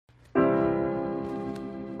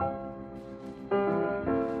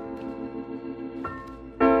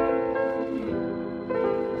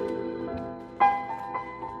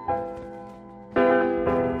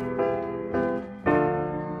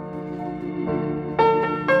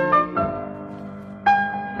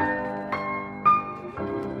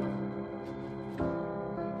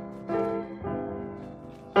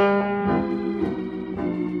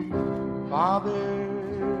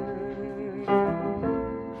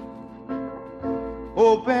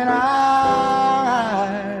open eyes.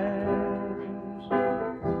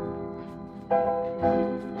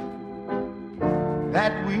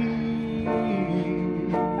 That we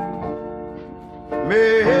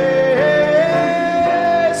may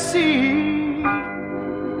see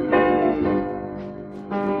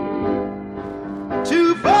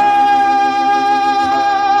to follow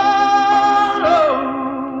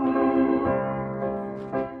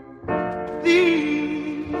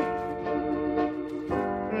thee,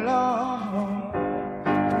 Lord.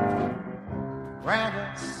 Grant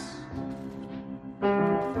us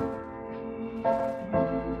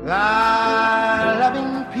thy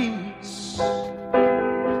loving peace,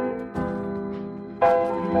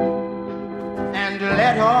 and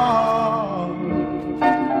let all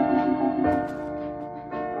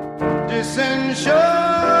dissension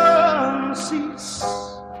cease.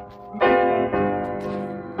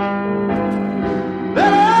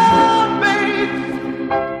 Let our faith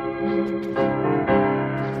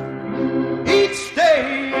each day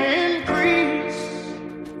increase,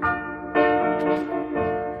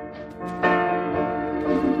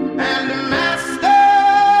 and Master,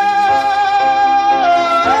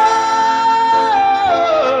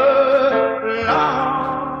 Lord,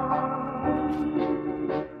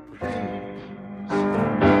 please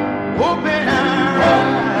open our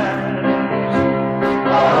eyes.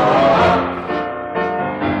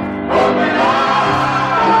 Open our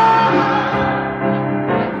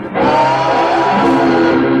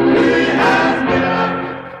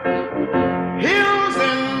hills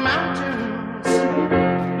and mountains.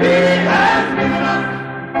 He has given us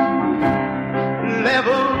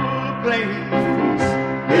level plains.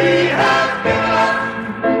 He has given us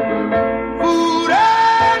food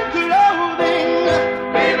and clothing,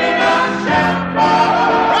 giving us shelter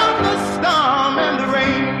from the storm and the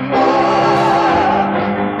rain.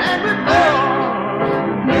 And with all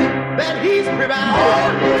that He's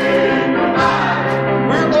provided,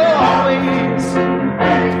 we're always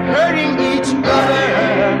hurting each other.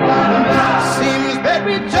 Seems that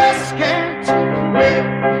we just can't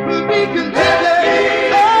be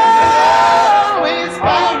contented, always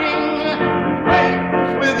fighting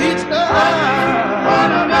with each other.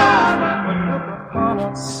 But look upon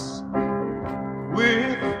us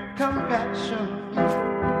with compassion,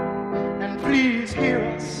 and please hear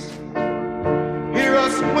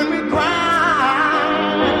us when we cry,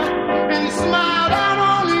 and smile down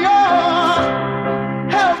on your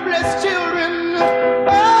helpless children.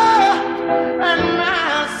 Oh, and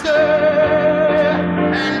Master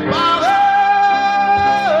and Father,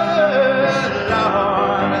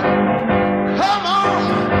 Lord, come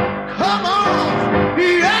on,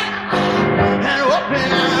 yeah, and open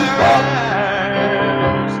our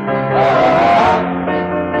eyes.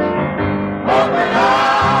 Open our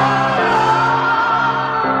eyes.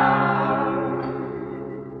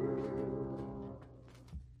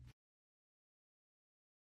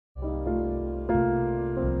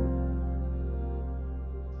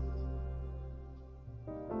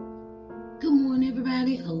 Good morning,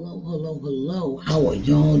 everybody. Hello. How are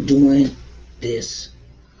y'all doing this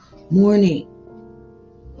morning?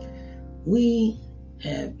 We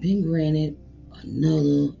have been granted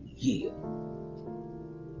another year.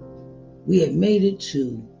 We have made it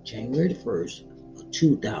to January the 1st of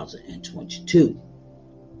 2022.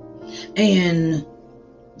 And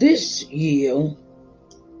this year,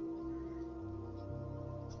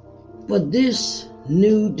 for this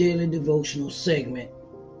new daily devotional segment,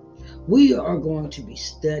 we are going to be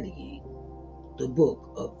studying the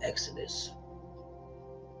book of Exodus.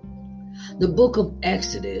 The book of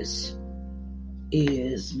Exodus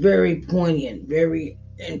is very poignant, very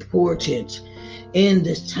important in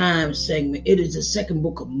this time segment. It is the second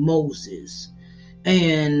book of Moses,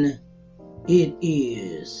 and it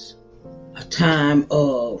is a time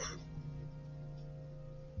of,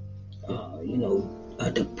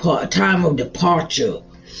 a time of departure,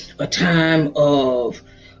 a time of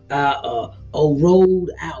a road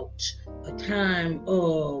out, a time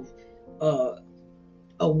of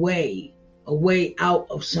a way out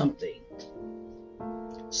of something.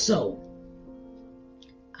 So,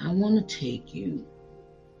 I want to take you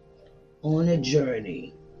on a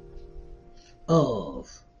journey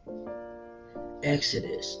of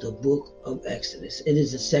Exodus, the book of Exodus. It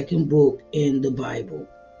is the second book in the Bible.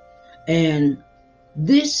 And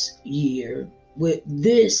this year, with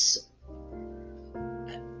this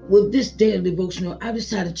daily devotional, I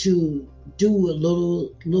decided to do a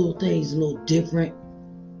little things a little different.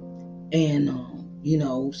 And,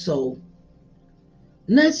 so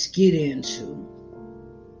let's get into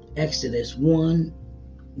Exodus 1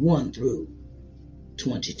 through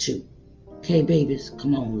 22. Okay, babies,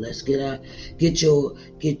 come on, let's get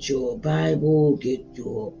your Bible, get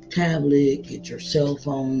your tablet, get your cell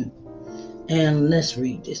phone, and let's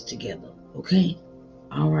read this together. Okay?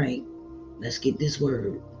 All right, let's get this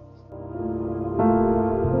word.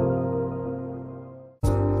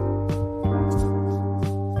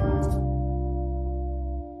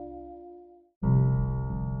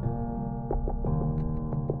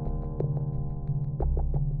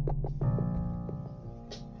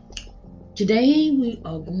 Today we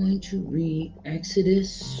are going to read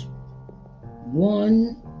Exodus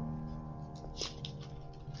 1,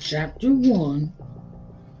 chapter 1,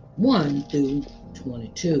 1 through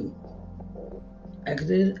 22.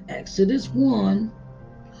 Exodus 1,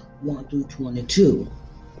 1 through 22.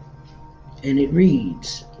 And it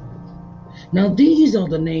reads, Now these are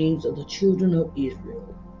the names of the children of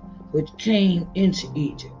Israel, which came into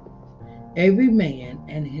Egypt. Every man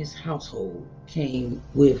and his household came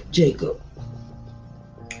with Jacob.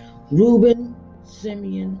 Reuben,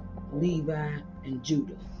 Simeon, Levi, and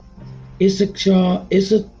Judah. Issachar,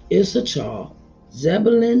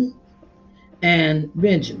 Zebulun, and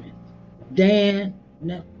Benjamin. Dan,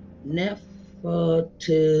 Nephtali,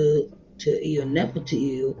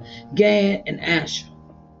 Gad, and Asher.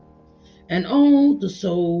 And all the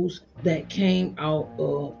souls that came out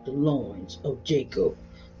of the loins of Jacob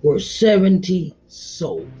were 70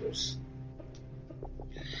 souls.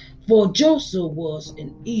 For Joseph was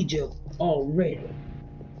in Egypt already,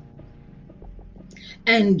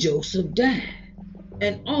 and Joseph died,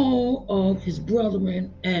 and all of his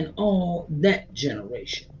brethren, and all that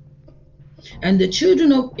generation. And the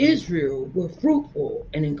children of Israel were fruitful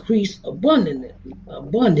and increased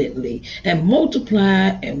abundantly, and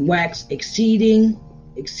multiplied and waxed exceeding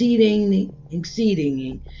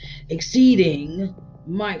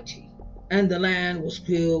mighty, and the land was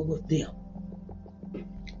filled with them.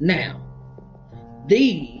 Now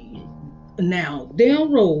there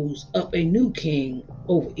rose up a new king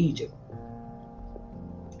over Egypt,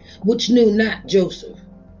 which knew not Joseph.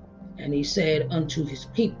 And he said unto his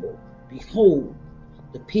people, Behold,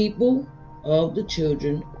 the people of the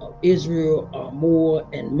children of Israel are more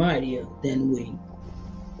and mightier than we.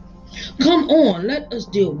 Come on, let us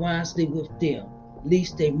deal wisely with them,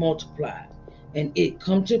 lest they multiply. And it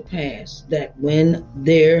come to pass that when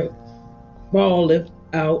there falleth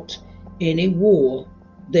out any war,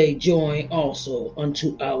 they join also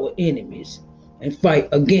unto our enemies, and fight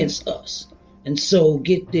against us, and so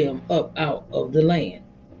get them up out of the land.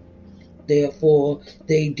 Therefore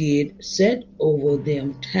they did set over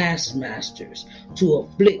them taskmasters to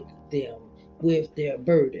afflict them with their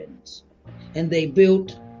burdens. And they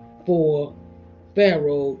built for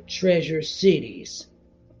Pharaoh treasure cities,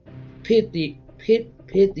 Pithom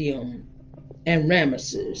and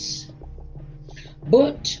Ramesses.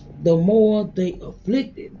 But the more they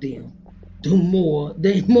afflicted them, the more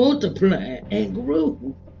they multiplied and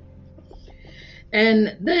grew.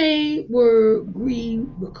 And they were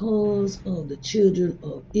grieved because of the children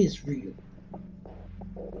of Israel.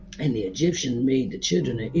 And the Egyptians made the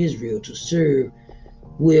children of Israel to serve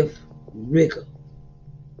with rigor.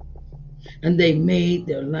 And they made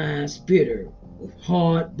their lives bitter with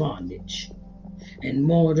hard bondage, and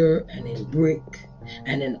mortar, and in brick,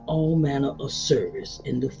 and in all manner of service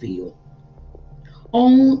in the field.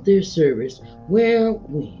 All their service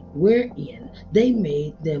wherein they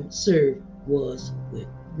made them serve was with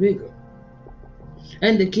rigor.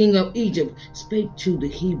 And the king of Egypt spake to the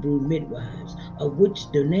Hebrew midwives, of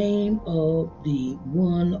which the name of the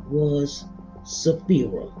one was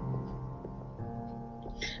Sapphira,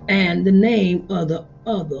 and the name of the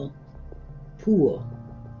other Puah.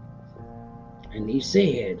 And he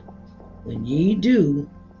said, When ye do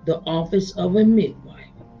the office of a midwife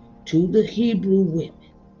to the Hebrew women,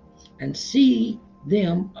 and see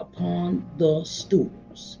them upon the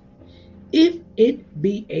stools, if it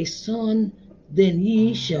be a son, then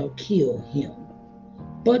ye shall kill him.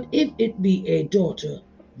 But if it be a daughter,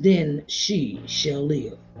 then she shall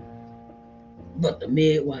live. But the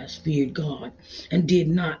midwives feared God, and did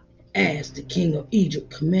not as the king of Egypt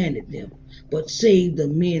commanded them, but saved the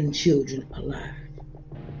men children alive.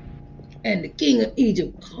 And the king of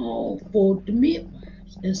Egypt called for the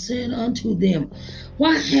midwives, and said unto them,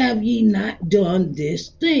 Why have ye not done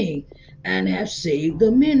this thing, and have saved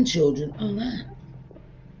the men children alive?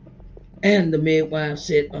 And the midwives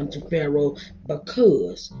said unto Pharaoh,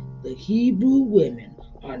 Because the Hebrew women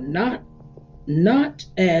are not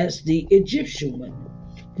as the Egyptian women,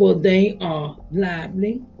 for they are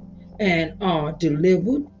lively and are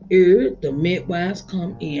delivered ere the midwives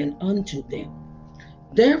come in unto them.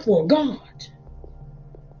 Therefore God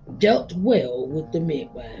dealt well with the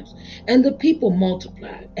midwives, and the people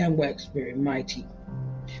multiplied and waxed very mighty.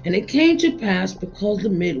 And it came to pass, because the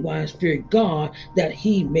midwives feared God, that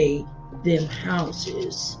he made them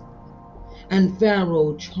houses. And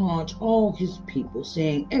Pharaoh charged all his people,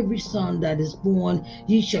 saying, Every son that is born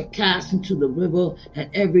ye shall cast into the river, and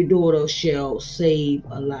every daughter shall save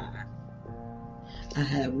alive. I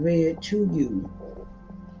have read to you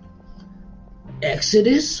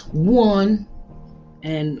Exodus 1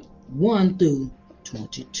 and 1 through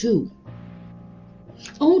 22.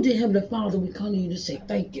 Oh, dear Heavenly Father, we come to you to say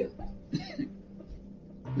thank you.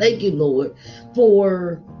 Thank you, Lord,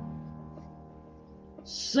 for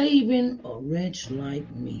saving a wretch like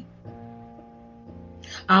me.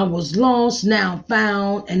 I was lost, now I'm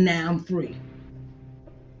found, and now I'm free.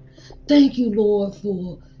 Thank you, Lord,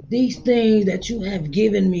 for these things that you have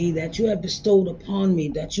given me, that you have bestowed upon me,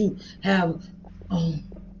 that you have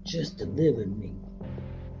just delivered me.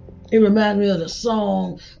 It reminds me of the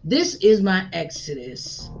song, This is my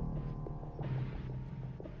Exodus.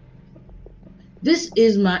 This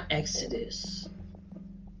is my Exodus.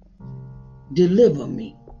 Deliver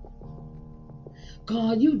me.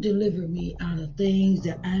 God, you delivered me out of things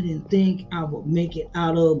that I didn't think I would make it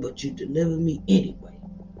out of, but you delivered me anyway.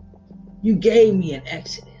 You gave me an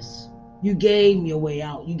exodus. You gave me a way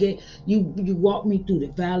out. You walked me through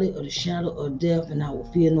the valley of the shadow of death, and I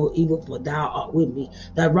will fear no evil, for thou art with me.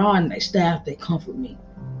 Thy rod and thy staff, they comfort me.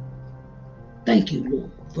 Thank you,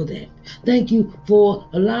 Lord, for that. Thank you for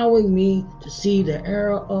allowing me to see the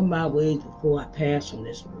error of my ways before I pass from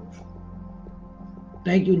this earth.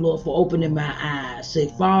 Thank you, Lord, for opening my eyes. Say,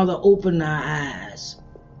 Father, open our eyes.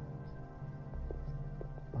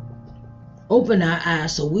 Open our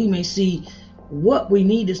eyes so we may see what we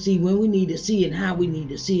need to see, when we need to see, and how we need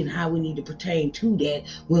to see, and how we need to pertain to that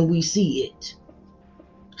when we see it.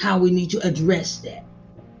 How we need to address that.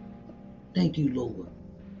 Thank you, Lord,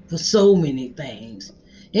 for so many things.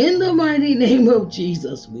 In the mighty name of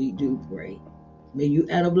Jesus, we do pray. May you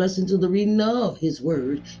add a blessing to the reading of his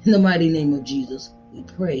word. In the mighty name of Jesus, we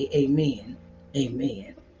pray. Amen,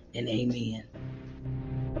 amen, and amen.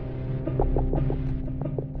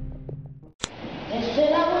 They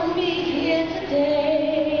said I wouldn't be here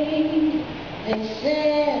today. They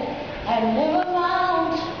said I'd never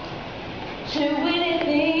amount to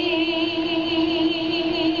anything.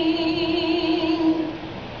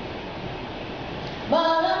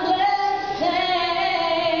 But I'm glad to say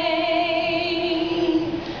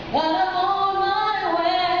that I'm on my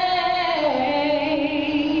way.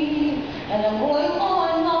 And I'm going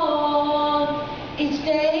on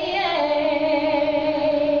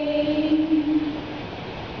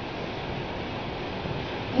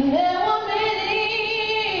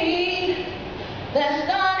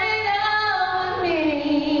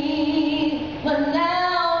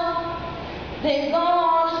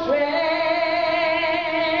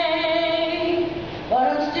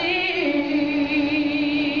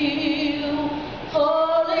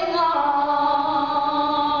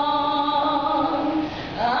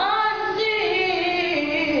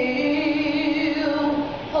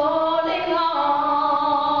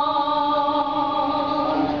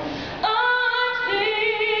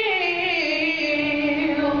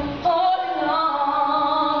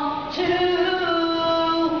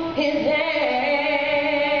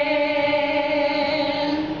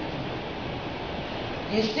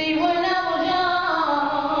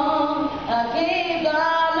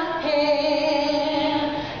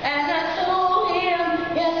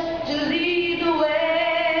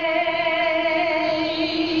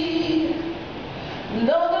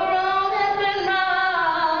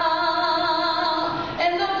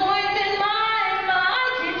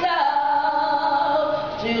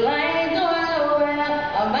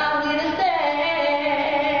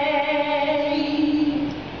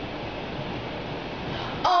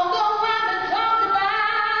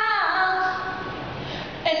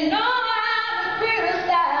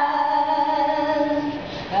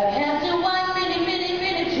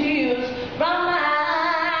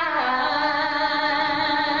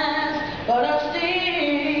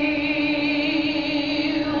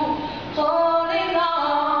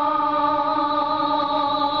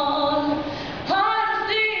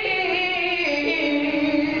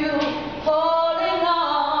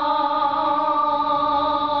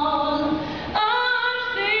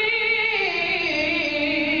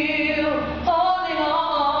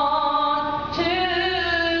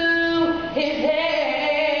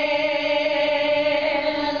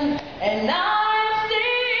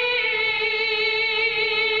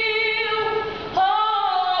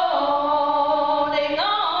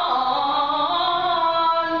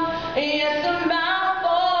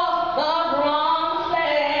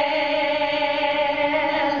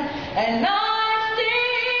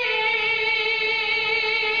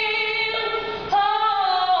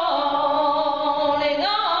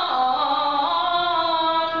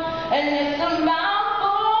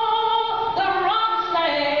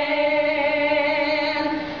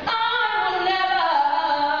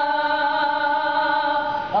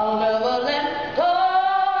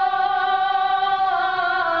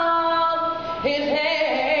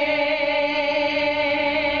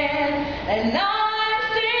and I'm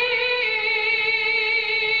still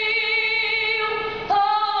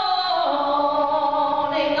holding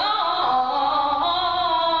on.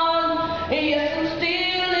 Yes, I'm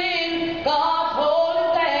still in God's holy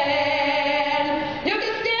plan. You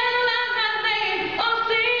can still laugh at me. I'm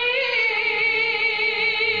still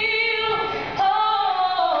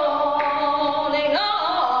holding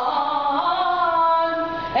on.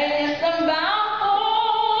 And yes, I'm bound for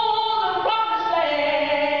the promised land.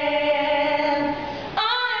 I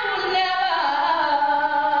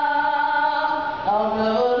will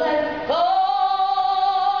never let go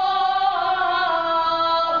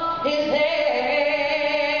of His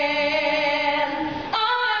hand.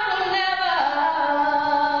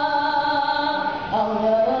 I'll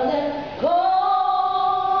never let go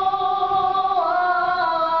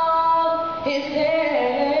of His hand.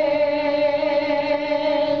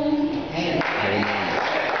 Amen.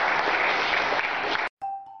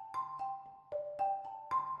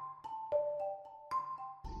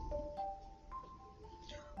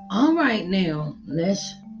 All right, now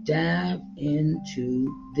let's dive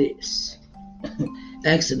into this.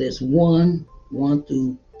 Exodus 1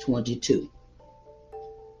 through 22.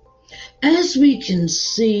 As we can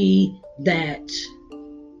see that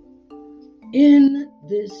in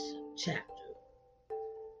this chapter,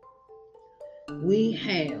 we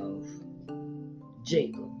have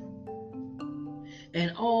Jacob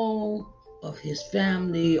and all of his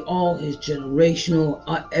family, all his generational,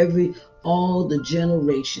 all the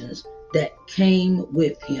generations that came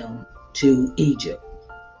with him to Egypt.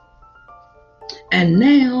 And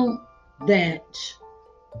now that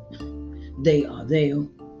they are there,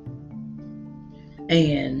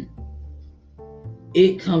 and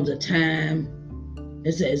it comes a time,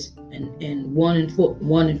 it says in 1 and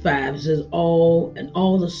 5, it says all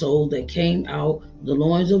the souls that came out of the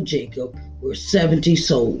loins of Jacob were 70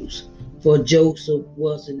 souls, for Joseph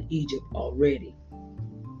was in Egypt already.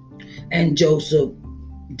 And Joseph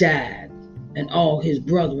died, and all his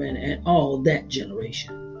brethren, and all that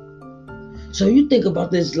generation. So you think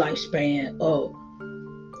about this lifespan of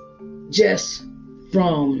just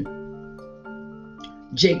from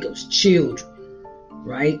Jacob's children,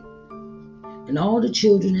 right? And all the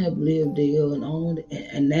children have lived there,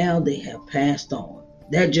 and now they have passed on.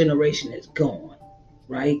 That generation is gone,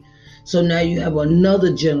 right? So now you have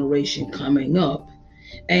another generation coming up,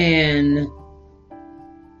 and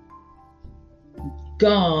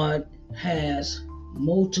God has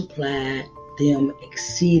multiplied them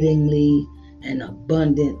exceedingly and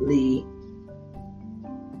abundantly,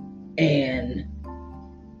 and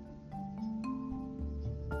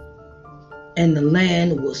the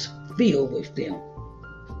land was filled with them.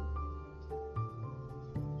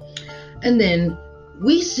 And then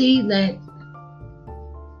we see that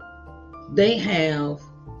they have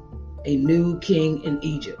a new king in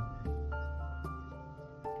Egypt.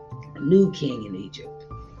 A new king in Egypt.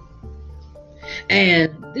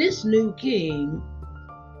 And this new king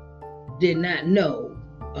did not know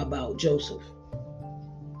about Joseph.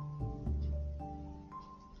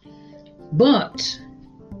 But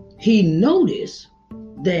he noticed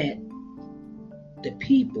that the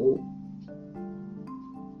people,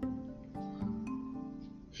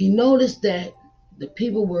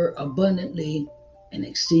 were abundantly and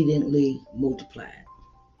exceedingly multiplied.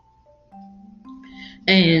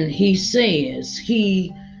 And he says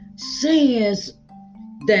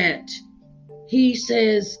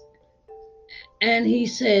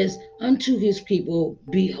unto his people,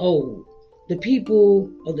 behold, the people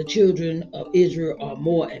of the children of Israel are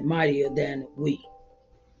more and mightier than we.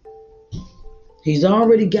 He's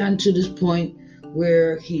already gotten to this point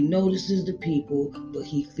where he notices the people, but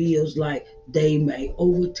he feels like they may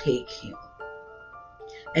overtake him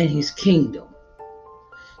and his kingdom.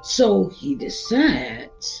 So he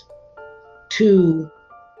decides to,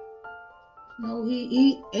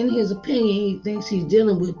 he in his opinion, he thinks he's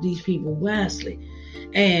dealing with these people wisely.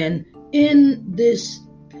 And in this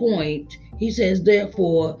point, he says,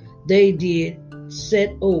 therefore, they did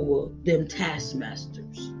set over them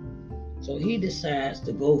taskmasters. So he decides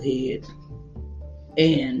to go ahead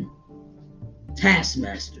and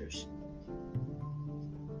taskmasters.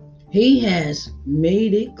 He has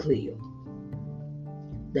made it clear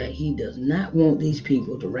that he does not want these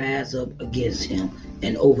people to rise up against him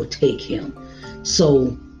and overtake him.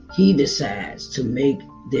 So he decides to make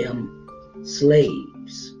them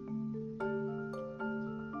slaves.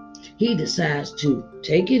 He decides to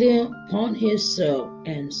take it upon himself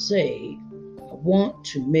and say, I want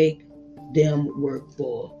to make them work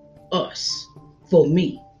for us, for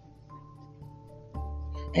me.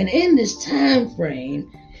 And in this time frame,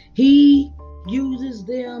 he uses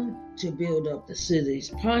them to build up the cities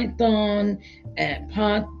Python and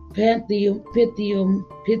Pythium,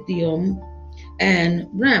 and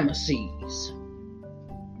Ramesses.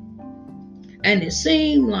 And it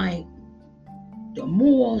seemed like the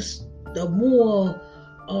more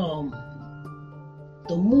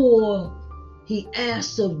he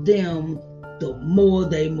asked of them, the more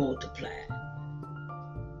they multiplied.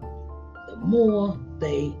 The more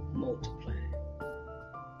they multiplied.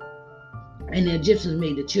 And the Egyptians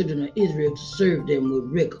made the children of Israel to serve them with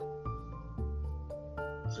rigor.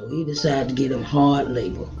 So he decided to give them hard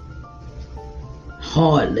labor.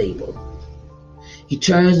 Hard labor. He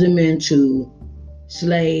turns them into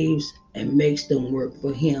slaves and makes them work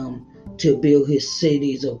for him to build his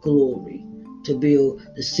cities of glory, to build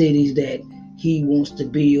the cities that he wants to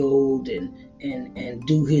build and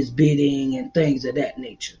do his bidding and things of that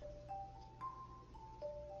nature.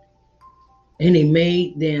 And he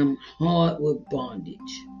made them hard with bondage.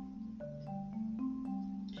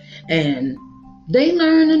 And they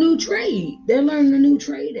learn a new trade. They're learning a new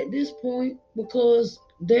trade at this point because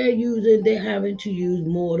they're having to use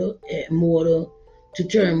mortar to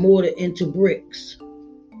turn mortar into bricks.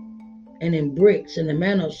 And in bricks, and the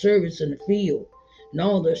manner of service in the field, and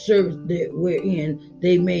all the service that we're in,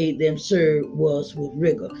 they made them serve was with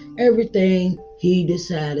rigor. Everything he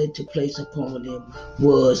decided to place upon them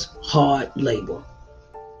was hard labor.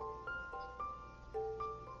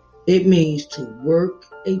 It means to work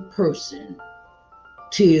a person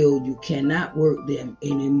till you cannot work them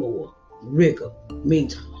anymore. Rigor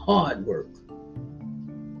means hard work.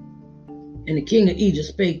 And the king of Egypt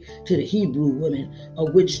spake to the Hebrew women,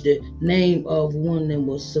 of which the name of one of them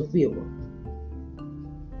was Sapphira,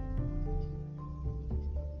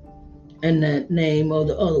 and the name of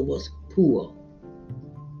the other was Puah.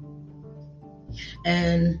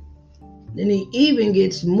 And then he even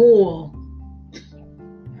gets more,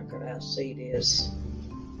 how could I say this?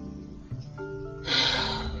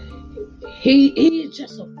 He's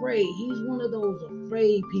just afraid. He's one of those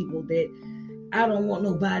afraid people that I don't want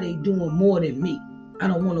nobody doing more than me. I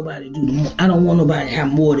don't want nobody to do more. I don't want nobody to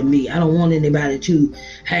have more than me. I don't want anybody to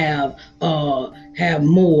have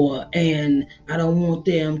more, and I don't want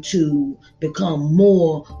them to become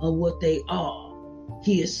more of what they are.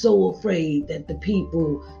 He is so afraid that the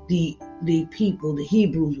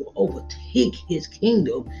Hebrews will overtake his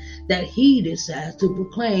kingdom, that he decides to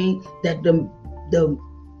proclaim that the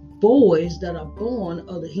boys that are born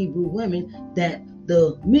of the Hebrew women, that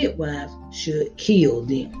the midwives should kill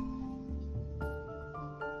them.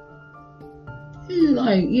 He's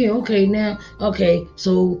like, yeah, okay,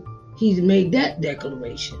 so he's made that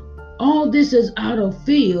declaration. All this is out of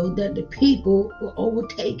fear that the people will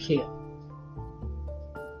overtake him.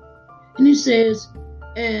 And he says,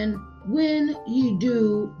 and when ye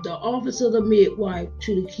do the office of the midwife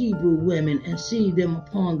to the Hebrew women and see them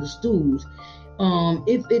upon the stools,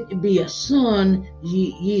 if it be a son,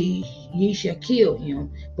 ye shall kill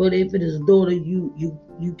him. But if it is a daughter,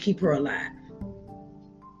 you keep her alive.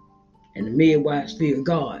 And the midwives fear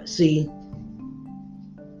God. See,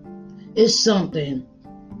 it's something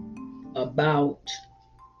about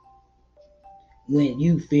when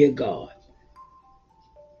you fear God.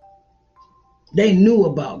 They knew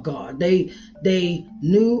about God. They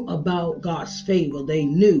knew about God's favor. They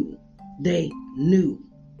knew.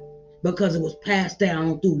 Because it was passed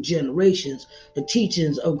down through generations, the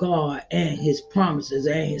teachings of God and his promises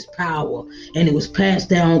and his power. And it was passed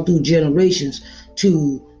down through generations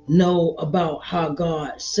to know about how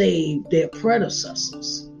God saved their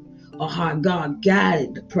predecessors, or how God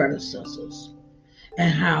guided the predecessors,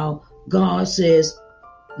 and how God says,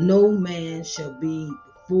 no man shall be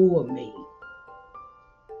before me.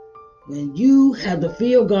 When you have the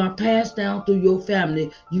fear of God passed down through your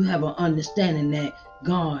family, you have an understanding that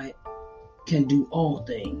God can do all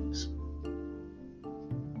things.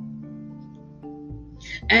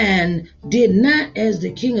 And did not as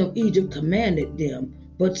the king of Egypt commanded them,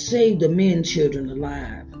 but saved the men children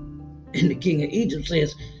alive. And the king of Egypt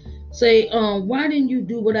says, why didn't you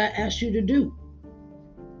do what I asked you to do?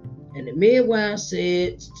 And the midwife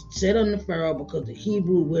said unto Pharaoh, because the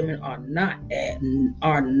Hebrew women are not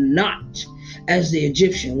as the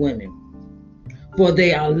Egyptian women, for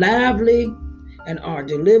they are lively and are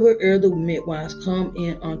delivered ere the midwives come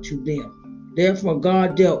in unto them. Therefore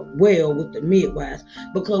God dealt well with the midwives,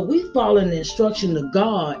 because we follow the instruction of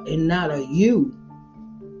God and not of you.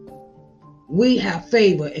 We have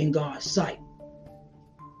favor in God's sight.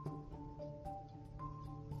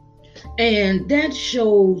 And that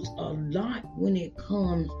shows a lot when it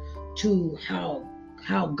comes to how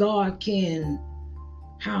God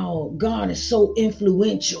is so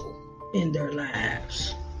influential. in their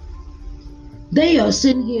lives. They are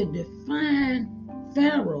sitting here defying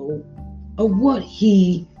Pharaoh of what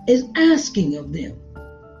he is asking of them.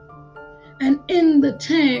 And in the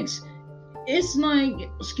text, it's like,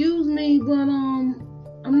 excuse me, but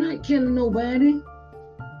I'm not killing nobody.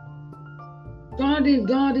 God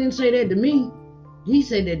didn't say that to me. He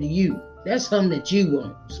said that to you. That's something that you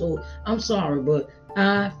want. So I'm sorry, but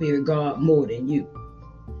I fear God more than you.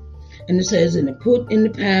 And it says, and it put in the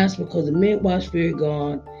past because the midwives feared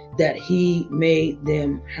God, that he made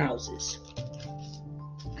them houses.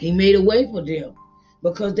 He made a way for them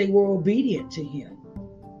because they were obedient to him.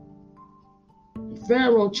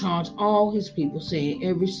 Pharaoh charged all his people, saying,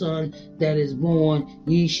 every son that is born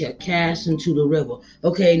ye shall cast into the river.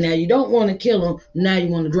 Okay, now you don't want to kill them, now you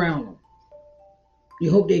want to drown them.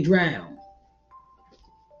 You hope they drown.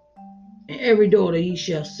 And every daughter ye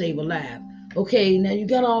shall save alive. Okay, now you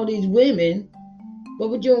got all these women,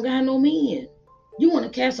 but you don't got no men. You want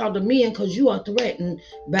to cast out the men because you are threatened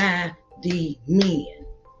by the men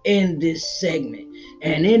in this segment.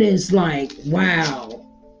 And it is like, wow.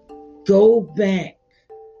 Go back.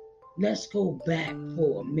 Let's go back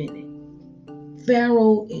for a minute.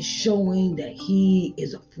 Pharaoh is showing that he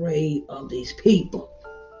is afraid of these people.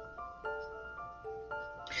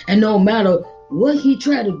 And no matter what he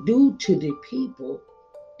tried to do to the people,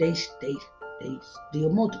 they still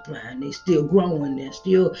multiplying. They still growing. They're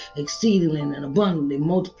still exceedingly and abundantly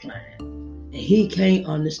multiplying. And he can't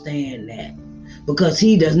understand that because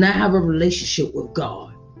he does not have a relationship with God.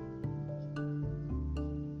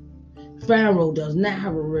 Pharaoh does not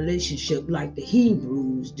have a relationship like the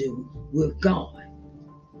Hebrews do with God,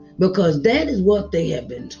 because that is what they have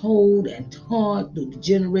been told and taught through the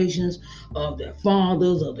generations of their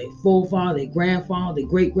fathers, of their forefathers, their grandfather, their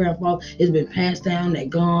great-grandfather. It's been passed down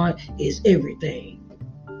that God is everything.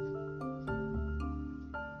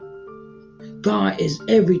 God is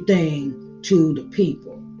everything to the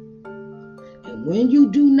people. And when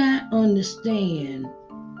you do not understand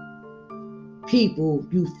people,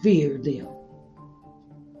 you fear them.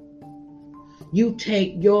 You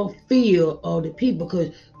take your fear of the people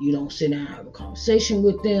because you don't sit down and have a conversation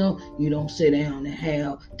with them. You don't sit down and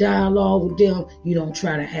have dialogue with them. You don't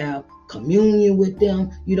try to have communion with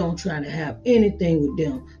them. You don't try to have anything with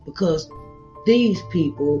them because these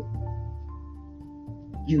people,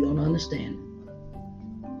 you don't understand them.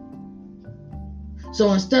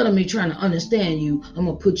 So instead of me trying to understand you, I'm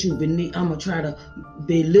going to put you beneath, I'm going to try to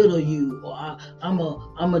belittle you, or I'm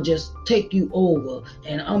going to just take you over,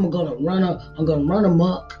 and I'm going to run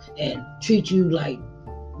amok and treat you like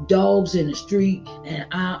dogs in the street, and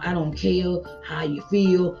I don't care how you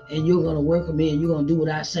feel, and you're going to work with me, and you're going to do what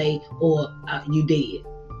I say, or you dead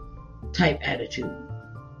type attitude.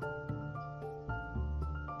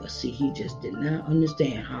 But see, he just did not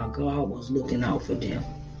understand how God was looking out for them.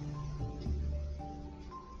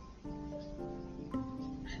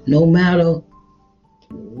 No matter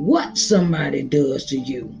what somebody does to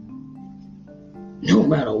you, no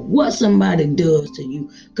matter what somebody does to you,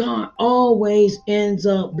 God always ends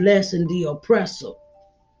up blessing the oppressor.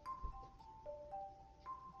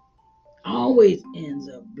 Always ends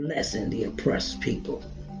up blessing the oppressed people.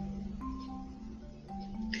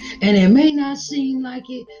 And it may not seem like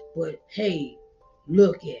it, but hey,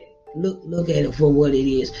 look at it. Look at it for what it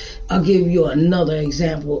is. I'll give you another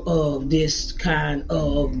example of this kind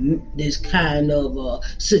of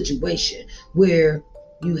situation where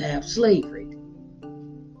you have slavery.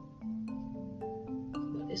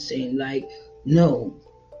 But it seemed like no,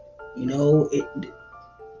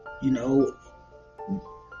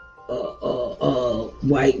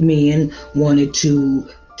 white men wanted to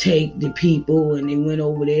take the people, and they went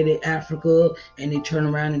over there to Africa, and they turned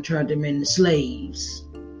around and turned them into slaves.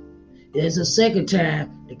 There's a second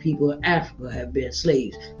time the people of Africa have been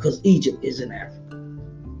slaves, because Egypt is in Africa.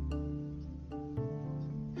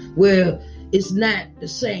 Well, it's not the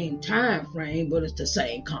same time frame, but it's the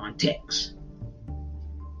same context.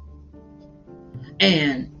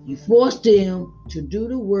 And you force them to do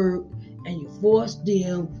the work, and you force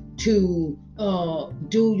them to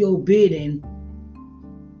do your bidding,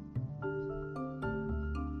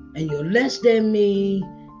 and you're less than me,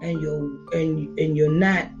 and you're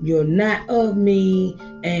not of me,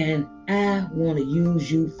 and I want to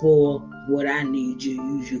use you for what I need you to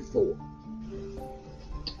use you for.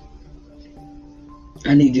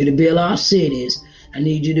 I need you to build our cities. I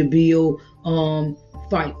need you to build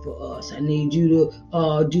fight for us. I need you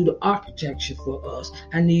to do the architecture for us.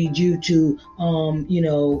 I need you to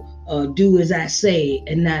do as I say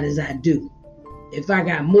and not as I do. If I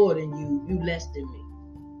got more than you, you less than me.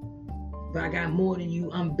 If I got more than you,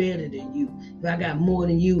 I'm better than you. If I got more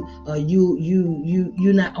than you,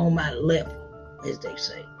 you're not on my level, as they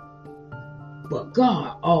say. But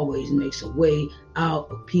God always makes a way out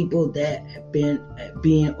of people that have been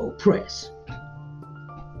being oppressed.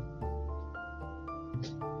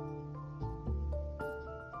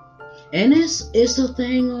 And it's a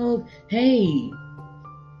thing of, hey,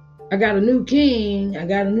 I got a new king, I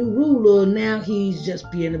got a new ruler, now he's just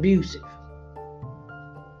being abusive.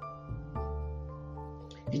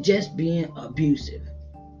 He's just being abusive.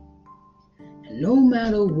 And no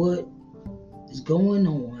matter what is going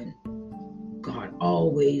on, God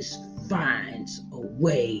always finds a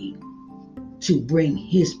way to bring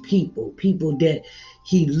his people that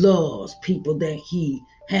he loves, people that he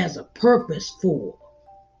has a purpose for,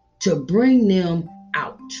 to bring them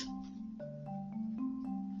out.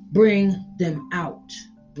 Bring them out.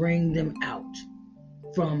 Bring them out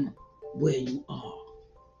from where you are.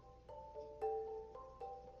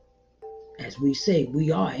 As we say,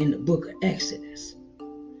 we are in the book of Exodus.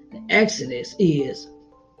 The Exodus is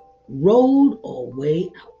road or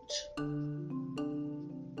way out.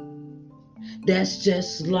 That's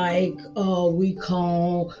just like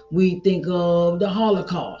we think of the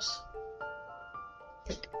Holocaust,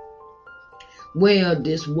 where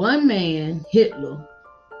this one man, Hitler,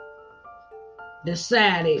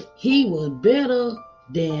 decided he was better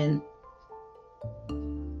than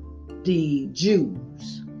the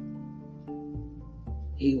Jews.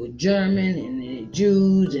 He was German and the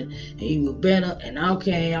Jews, and he was better. And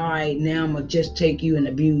okay, all right, now I'm going to just take you and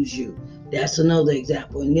abuse you. That's another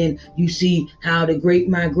example. And then you see how the Great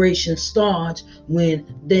Migration starts when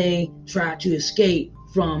they try to escape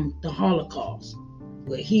from the Holocaust,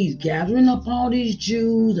 where he's gathering up all these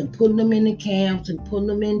Jews and putting them in the camps and putting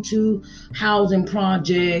them into housing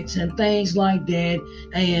projects and things like that.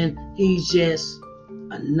 And he's just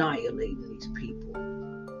annihilating these people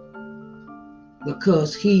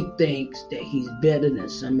because he thinks that he's better than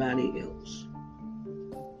somebody else.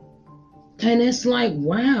 And it's like,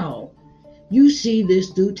 wow, you see this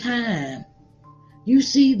through time. You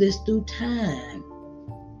see this through time.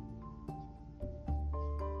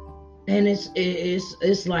 And it's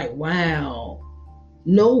like, wow,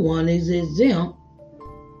 no one is exempt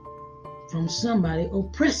from somebody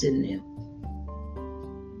oppressing them.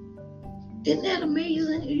 Isn't that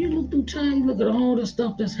amazing? You look through time, you look at all the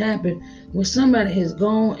stuff that's happened when somebody has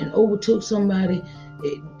gone and overtook somebody,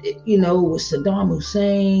 with Saddam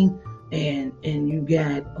Hussein, and you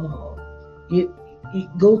got, you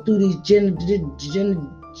go through these different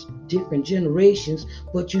generations,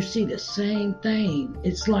 but you see the same thing.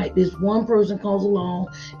 It's like this one person comes along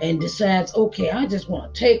and decides, okay, I just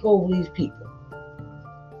want to take over these people.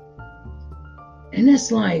 And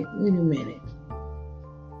it's like, wait a minute.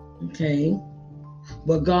 Okay.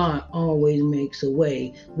 But God always makes a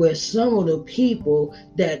way where some of the people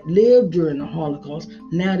that lived during the Holocaust,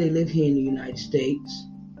 now they live here in the United States.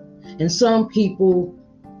 And some people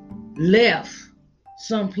left.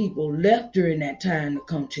 Some people left during that time to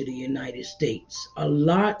come to the United States. A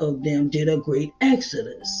lot of them did a great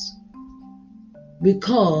exodus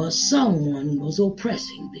because someone was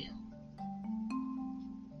oppressing them.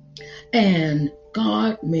 And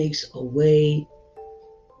God makes a way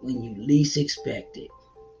when you least expect it.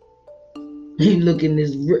 You look in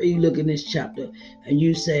this chapter and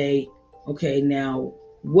you say, okay, now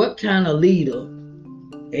what kind of leader?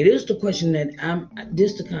 It is the question that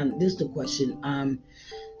this the question I'm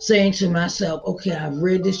saying to myself, okay, I've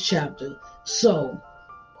read this chapter, so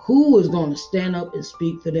who is going to stand up and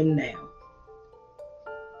speak for them now?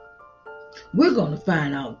 We're going to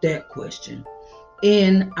find out that question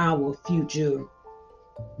in our future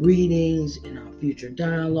readings, in our future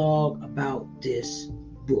dialogue about this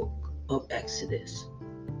book of Exodus.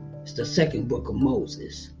 It's the second book of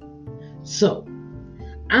Moses. So,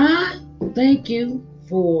 I thank you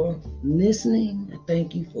for listening. I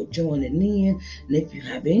thank you for joining in. And if you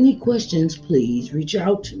have any questions, please reach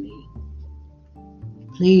out to me.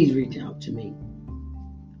 Please reach out to me.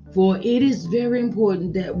 For it is very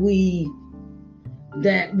important that we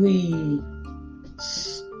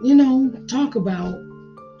talk about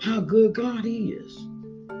how good God is.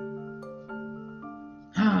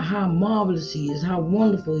 How marvelous he is, how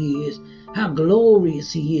wonderful he is, how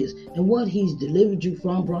glorious he is, and what he's delivered you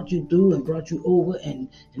from, brought you through, and brought you over, and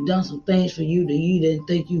done some things for you that you didn't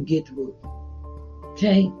think you'd get through.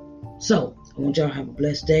 Okay? So, I want y'all to have a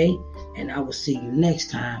blessed day, and I will see you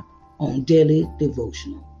next time on Daily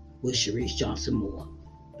Devotional with Sharice Johnson Moore.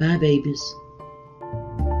 Bye, babies.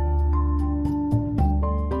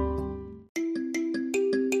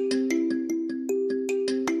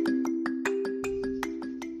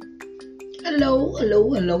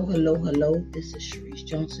 Hello. This is Sharice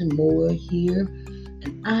Johnson Moore here,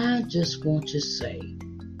 and I just want to say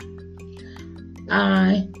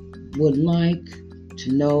I would like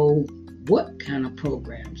to know what kind of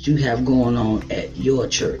programs you have going on at your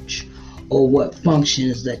church, or what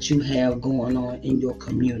functions that you have going on in your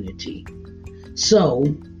community. So,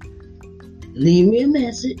 leave me a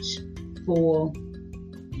message with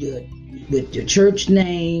your church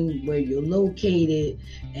name, where you're located,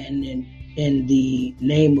 and then the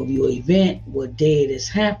name of your event, what day it is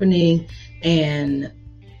happening, and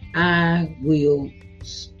I will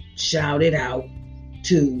shout it out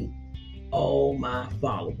to all my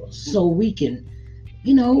followers, so we can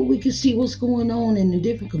see what's going on in the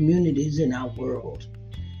different communities in our world,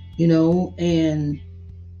 and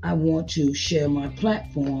I want to share my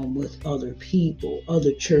platform with other people,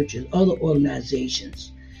 other churches, other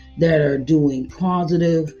organizations that are doing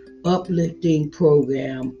positive, uplifting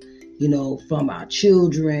program, from our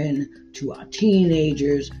children to our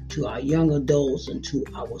teenagers to our young adults and to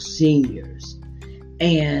our seniors.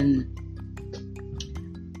 And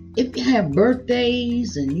if you have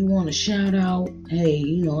birthdays and you want to shout out,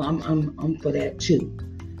 hey, I'm for that too.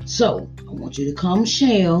 So I want you to come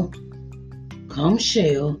share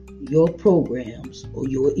your programs or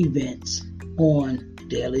your events on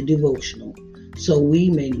Daily Devotional, so we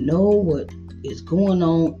may know what is going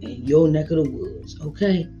on in your neck of the woods,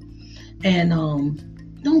 okay? And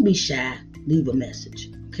don't be shy. Leave a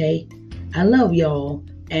message, okay? I love y'all,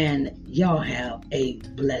 and y'all have a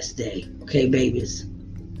blessed day, okay, babies?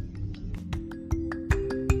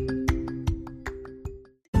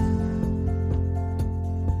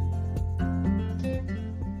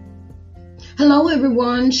 Hello,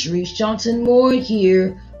 everyone. Sharice Johnson Moore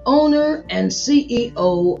here, owner and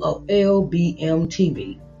CEO of LBM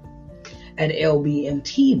TV. At LBM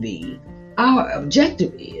TV, our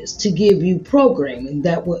objective is to give you programming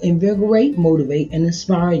that will invigorate, motivate, and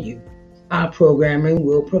inspire you. Our programming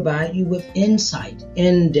will provide you with insight,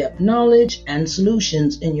 in-depth knowledge, and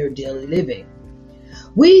solutions in your daily living.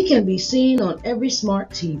 We can be seen on every smart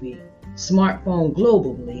TV, smartphone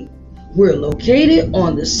globally. We're located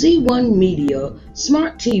on the C1 Media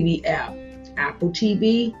Smart TV app, Apple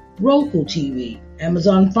TV, Roku TV,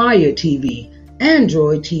 Amazon Fire TV,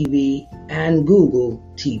 Android TV, and Google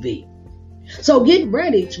TV. So get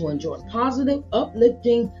ready to enjoy positive,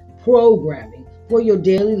 uplifting programming for your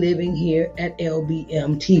daily living here at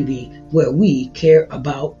LBM TV, where we care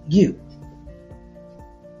about you.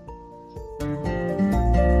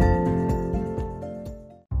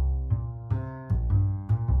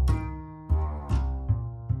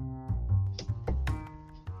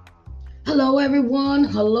 Hello, everyone.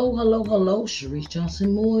 Hello. Sharice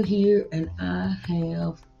Johnson Moore here, and I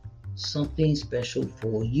have something special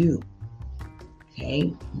for you.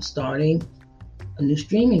 Okay, I'm starting a new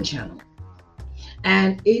streaming channel,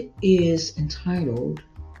 and it is entitled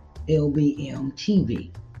LBM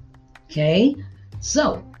TV. Okay,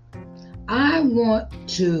 so I want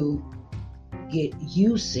to get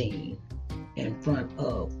you seen in front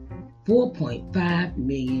of 4.5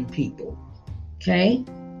 million people. Okay,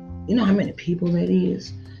 you know how many people that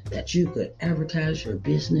is that you could advertise your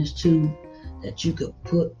business to, that you could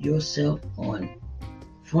put yourself on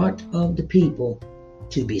front of the people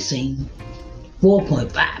to be seen?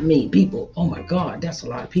 4.5 million people. Oh my God, that's a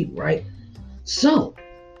lot of people, right? So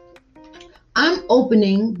I'm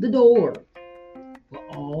opening the door for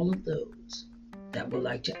all of those that would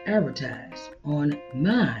like to advertise on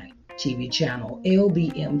my TV channel,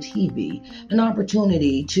 LBM TV, an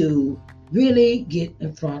opportunity to really get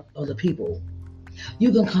in front of the people.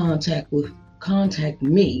 You can contact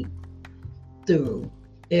me through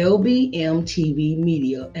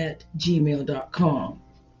lbmtvmedia@gmail.com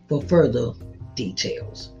for further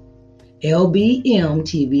details.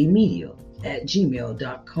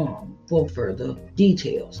 lbmtvmedia@gmail.com for further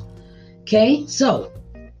details. Okay, so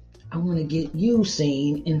I want to get you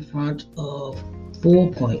seen in front of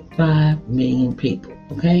 4.5 million people.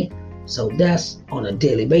 Okay, so that's on a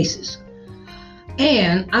daily basis.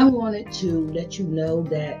 And I wanted to let you know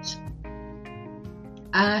that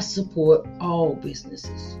I support all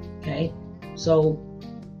businesses, okay? So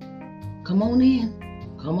come on in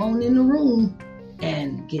the room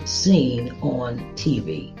and get seen on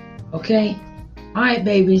TV, okay? All right,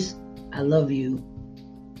 babies, I love you.